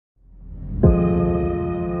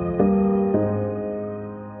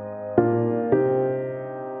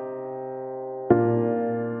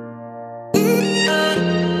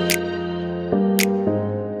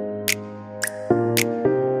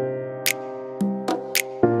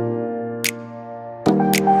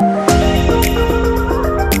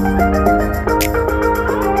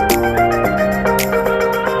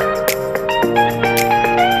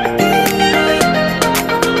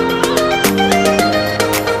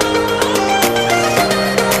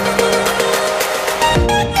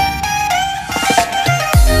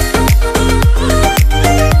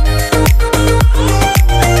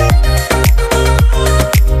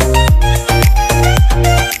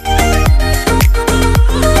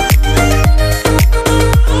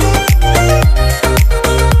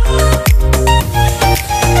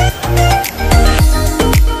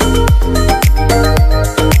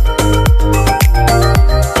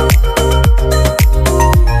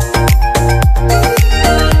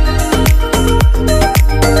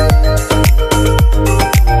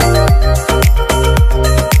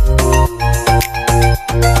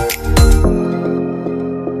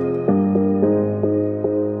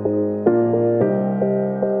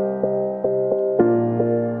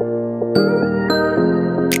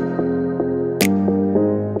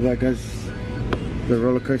guys, the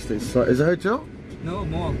roller coaster is it a hotel? No,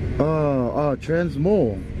 mall. Oh, Trans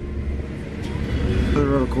Mall. The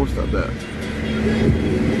roller coaster up there.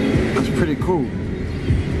 That's pretty cool.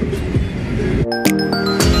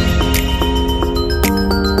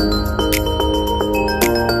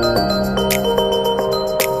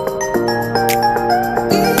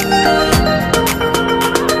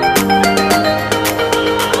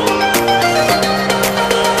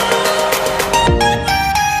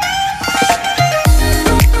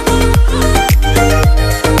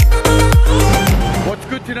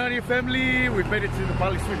 Family, we've made it to the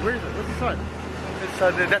Bali Swing. Where is it? What's this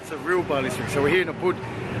side? That's a real Bali Swing. So we're here in a Ubud.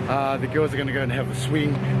 The girls are going to go and have a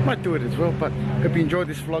swing. Might do it as well, but hope you enjoyed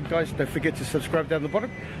this vlog, guys. Don't forget to subscribe down the bottom.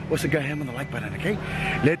 Also go ham on the like button, okay?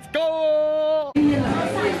 Let's go!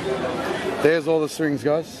 There's all the swings,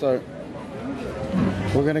 guys. So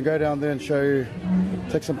we're going to go down there and show you,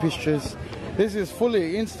 take some pictures. This is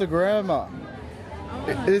fully Instagrammer.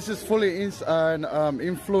 This is fully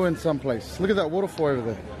influence someplace. Look at that waterfall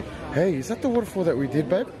over there. Hey, is that the waterfall that we did,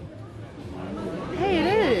 babe? Hey, it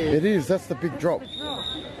is. It is. That's the big drop.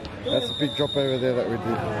 That's the big drop over there that we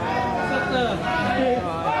did.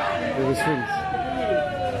 There were swings.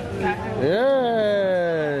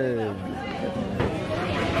 Yeah.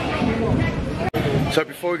 So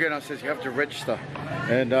before we go downstairs, you have to register.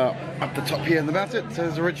 And up the top here in the mountain, so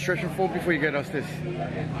there's a registration form before you go downstairs.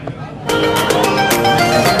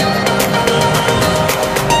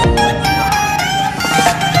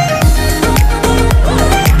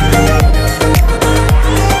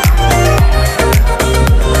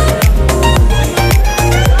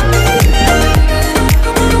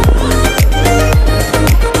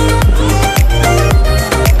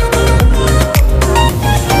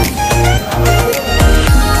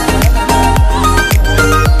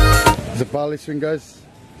 Bali Swing, guys.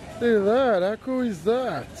 Look at that, how cool is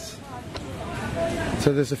that?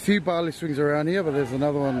 So there's a few Bali Swings around here, but there's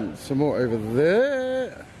another one, some more over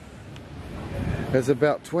there. There's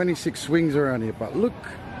about 26 swings around here, but look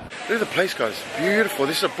at the place, guys. Beautiful.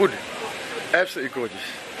 This is a Ubud. Absolutely gorgeous.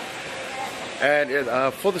 And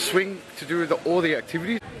for the swing, to do all the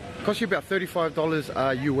activities, it costs you about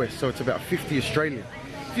 $35 US, so it's about 50 Australian.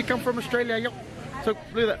 If you come from Australia, yo. So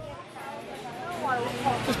look at that.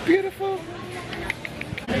 It's beautiful.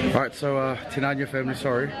 Alright, so Tinanya family,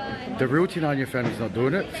 sorry. The real Tinanya family's not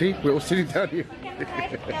doing it. See, we're all sitting down here.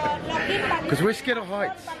 Because we're scared of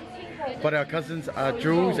heights. But our cousins,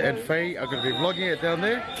 Jules and Faye, are going to be vlogging it down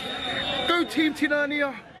there. Go Team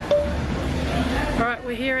Tinanya! Alright,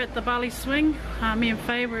 we're here at the Bali Swing. Me and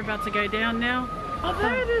Faye, we're about to go down now. Oh,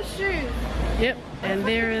 there it is, shoes. Yep, and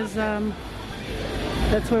there is,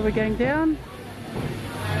 that's where we're going down.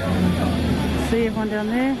 See everyone down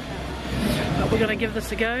there. But we're going to give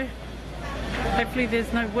this a go. Hopefully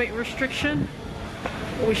there's no weight restriction.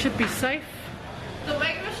 We should be safe. The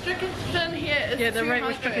weight restriction here is the weight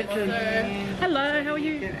restriction. So... Hello, how are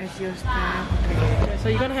you? Okay, so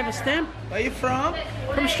you got to have a stamp. Where are you from?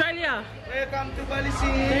 From Australia. Welcome to Bali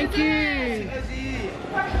Swing. Thank you.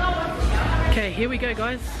 Okay, here we go,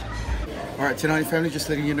 guys. Alright, Tinanya family, just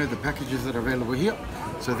letting you know the packages that are available here.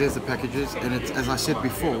 So there's the packages, and it's, as I said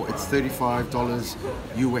before, it's $35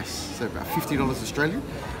 US, so about $50 Australian.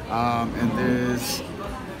 And there's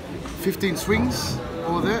 15 swings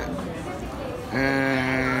over there.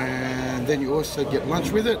 And then you also get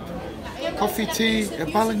lunch with it, coffee, tea,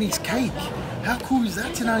 and Balinese cake. How cool is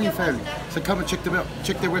that, Tinanya family? So come and check them out,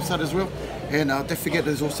 check their website as well. And don't forget,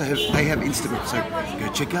 they have Instagram, so go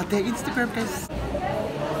check out their Instagram, guys.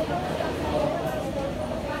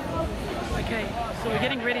 Okay, so we're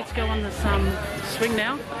getting ready to go on this swing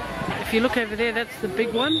now. If you look over there, that's the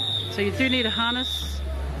big one. So you do need a harness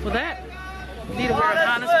for that. You need to wear a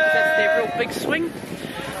harness because that's their real big swing.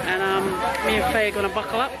 And me and Faye are going to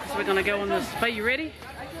buckle up because we're going to go on this. Faye, you ready?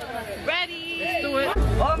 Ready! Let's do it.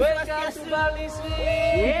 Welcome to Bali Swing.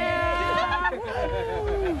 Yeah!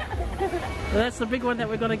 So that's the big one that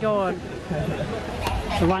we're going to go on.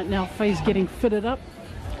 So right now, Faye's getting fitted up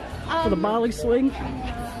for the Bali Swing.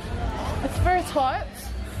 It's very tight,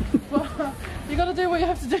 but you got to do what you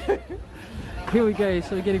have to do. Here we go,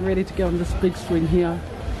 so we're getting ready to go on this big swing here.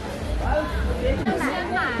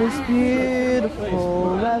 It's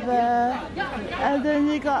beautiful weather, and then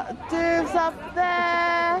you got dudes up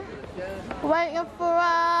there waiting for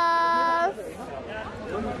us.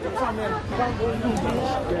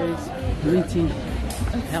 There's meaty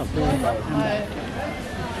out there.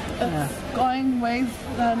 It's going ways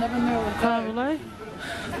that I never knew it would go. Really?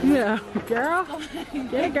 Yeah, girl.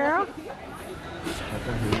 Yeah, girl.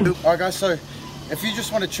 Alright guys, so if you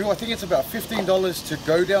just want to chill, I think it's about $15 to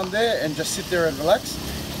go down there and just sit there and relax.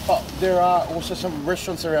 But there are also some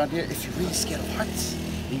restaurants around here. If you're really scared of heights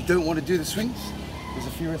and you don't want to do the swings, there's a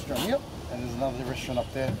few restaurants here and there's another restaurant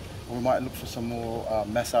up there. We might look for some more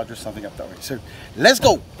massage or something up that way. So let's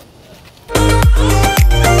go!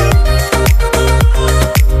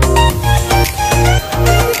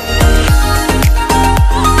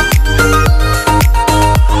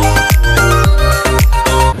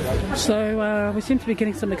 So we seem to be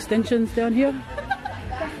getting some extensions down here,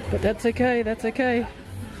 but that's okay, that's okay.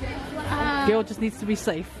 Girl just needs to be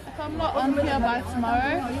safe. If I'm not on here by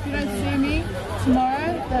tomorrow, if you don't see me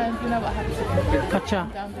tomorrow, then you know what happens to me. Gotcha.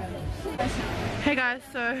 Down there. Hey guys,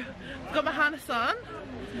 so I've got my harness on.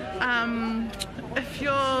 If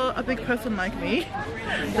you're a big person like me,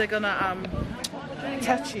 they're gonna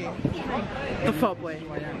touch you the fob way.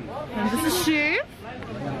 And this is shoes.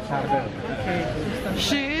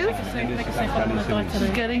 Shoes.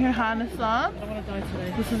 She's getting her harness on.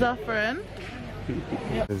 This is our friend.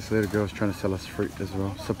 This little girl's trying to sell us fruit as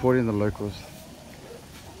well, supporting the locals.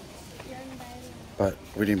 But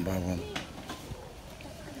we didn't buy one.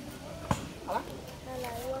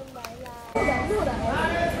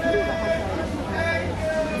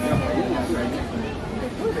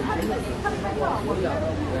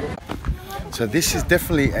 So this is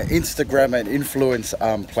definitely an Instagram and influence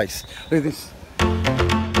place. Look at this.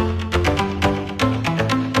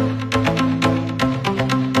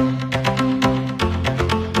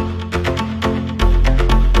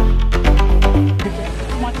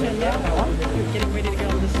 Getting ready to go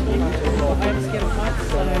on this swing. I'm scared of heights,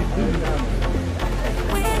 so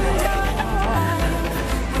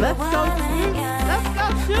Let's go, shoot! Let's go,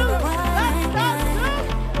 shoot! Let's go,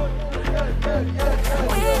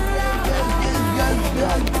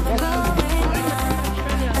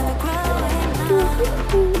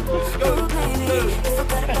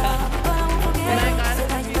 And I got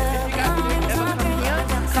it. If you guys ever come here,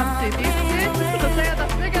 come see these kids because they are the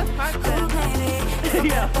biggest heights.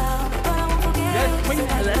 Yeah.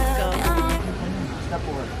 Let's go.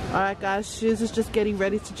 Alright guys, Shoes is just getting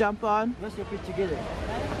ready to jump on. Let's repeat together.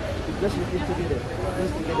 Let's repeat together.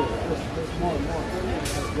 Let's together. Let's more.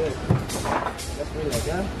 That's good. That's really like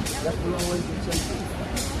that. Let's pull away to something.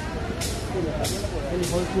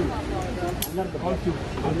 Hold two. Not the whole two.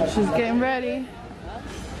 She's getting ready.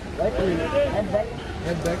 Right? Head back.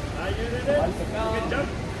 Head back.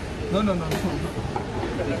 No.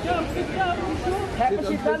 Happy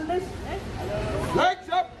she done this? Legs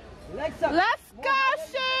up! Legs up! Let's go,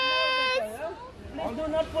 Shoes! Please do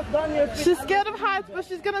not put down your feet. She's scared of heights, but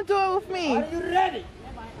she's gonna do it with me. Are you ready?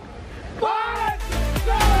 1,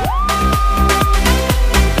 go!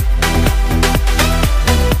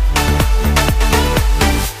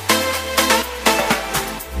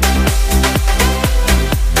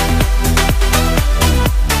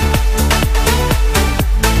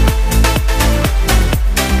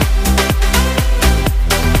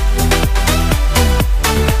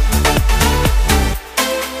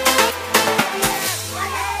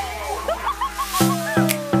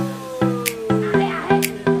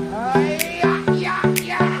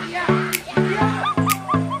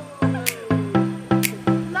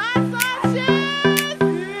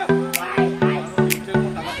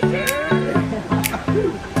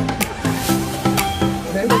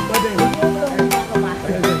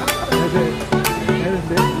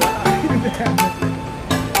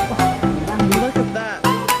 Look at that.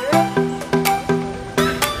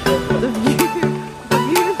 The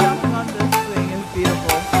view jumping on this thing is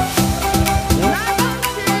beautiful.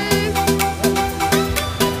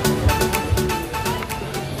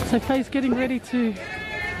 So Faye's getting ready to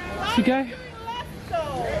go.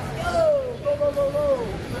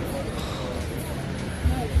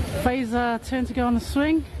 Faye's turn to go on the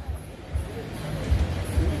swing.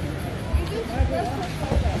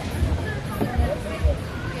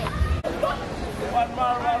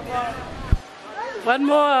 One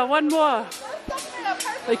more.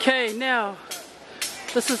 Okay, now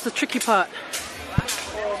this is the tricky part.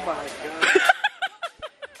 Oh my god.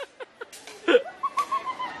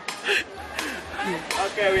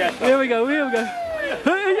 Okay, we are Here we go.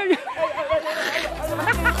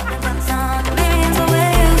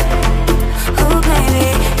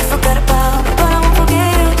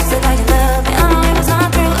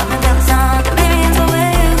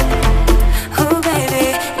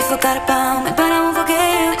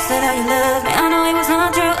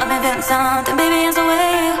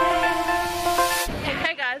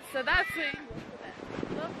 Hey guys, so that's it.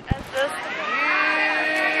 Look at this view.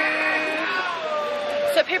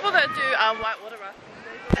 So people that do whitewater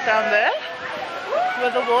rafting down there,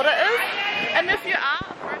 where the water is, and if you are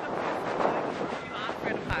afraid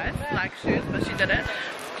of heights, like Shoes, but she didn't,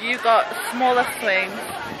 you got smaller swings.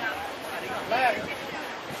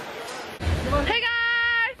 Hey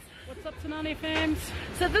guys! What's up, Tanani fans?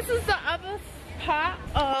 So this is the other part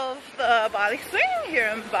of the Bali Swing here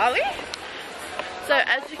in Bali. So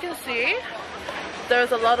as you can see,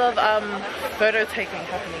 there's a lot of photo taking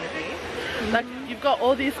happening here. Like you've got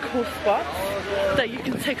all these cool spots that you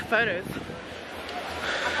can take photos.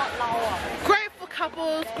 Great for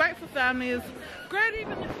couples, great for families, great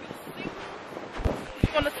even if you're single. If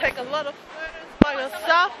you want to take a lot of photos by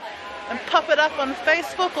yourself and pop it up on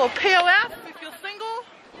Facebook or POF if you're single.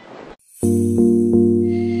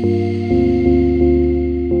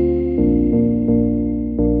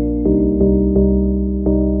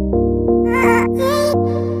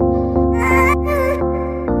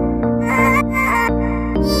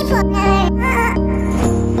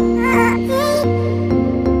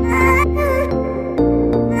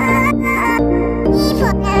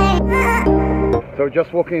 So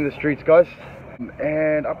just walking the streets, guys,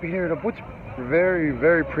 and up here in the bush, very,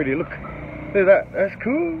 very pretty. Look at that. That's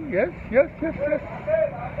cool. Yes, yes, yes, yes.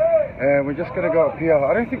 And we're just gonna go up here.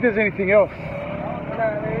 I don't think there's anything else.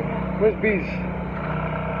 Where's bees?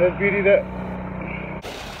 There's Beauty there.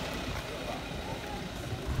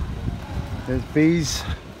 There's bees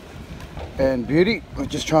and Beauty. We're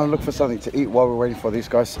just trying to look for something to eat while we're waiting for these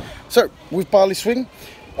guys. So with Bali Swing,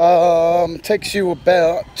 takes you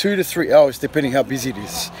about 2 to 3 hours depending how busy it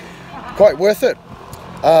is. Quite worth it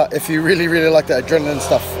if you really like the adrenaline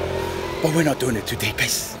stuff, but we're not doing it today,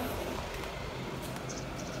 guys.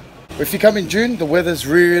 If you come in June, the weather's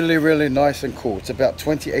really nice and cool. It's about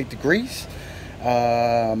 28 degrees,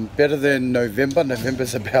 better than November.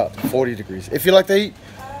 November's about 40 degrees. If you like to eat,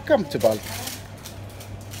 come to Bali.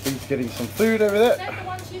 He's getting some food over there.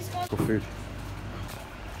 Local food,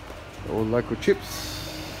 all local chips.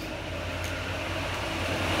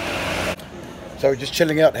 So we're just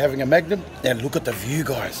chilling out, having a Magnum, and look at the view,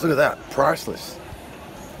 guys. Look at that, priceless.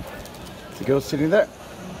 The girl sitting there.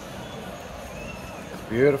 It's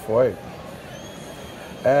beautiful, eh?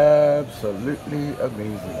 Absolutely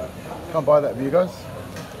amazing. Come by that view, guys.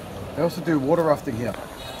 They also do water rafting here,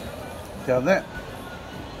 down there,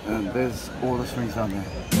 and there's all the swings down there.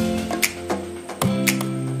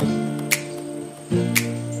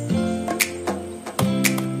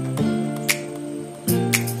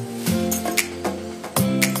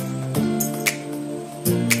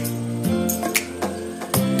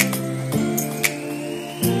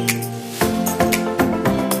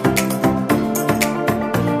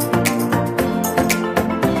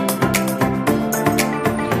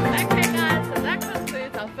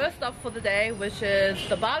 Which is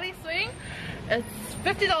the Bali Swing. It's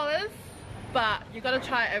 $50, but you gotta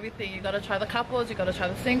try everything. You gotta try the couples, you gotta try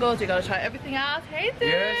the singles, you gotta try everything else. Hey dude!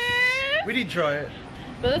 Yes, we did try it.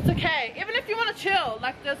 But it's okay. Even if you want to chill,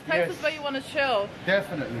 like there's places where you want to chill.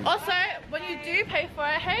 Definitely. Also, when you do pay for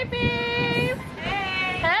it, hey babe!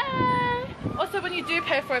 Hey! Hey! Also, when you do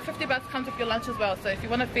pay for it, $50 comes with your lunch as well. So if you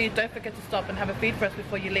want to feed, don't forget to stop and have a feed for us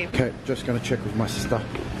before you leave. Okay, just gonna check with my sister.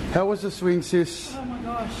 How was the swing, sis? Oh my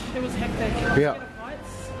gosh, it was hectic. Yeah.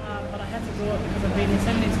 But I had to do it because I've been here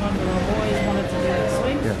so many times and I've always wanted to do the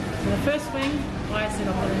swing. Yeah. So the first swing, I said I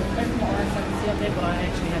wanted to open my eyes so I could see up there, but I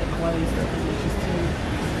actually had it closed because it was just too...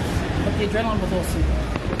 But the adrenaline was awesome.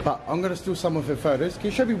 But I'm gonna steal some of her photos. Can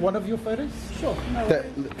you show me one of your photos? Sure. No That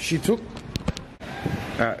she took.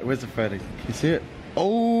 Alright, where's the photo? Can you see it?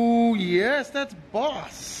 Oh yes, that's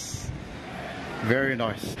boss. Very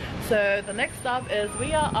nice. So the next stop is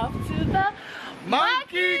we are off to the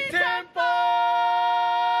Monkey Temple!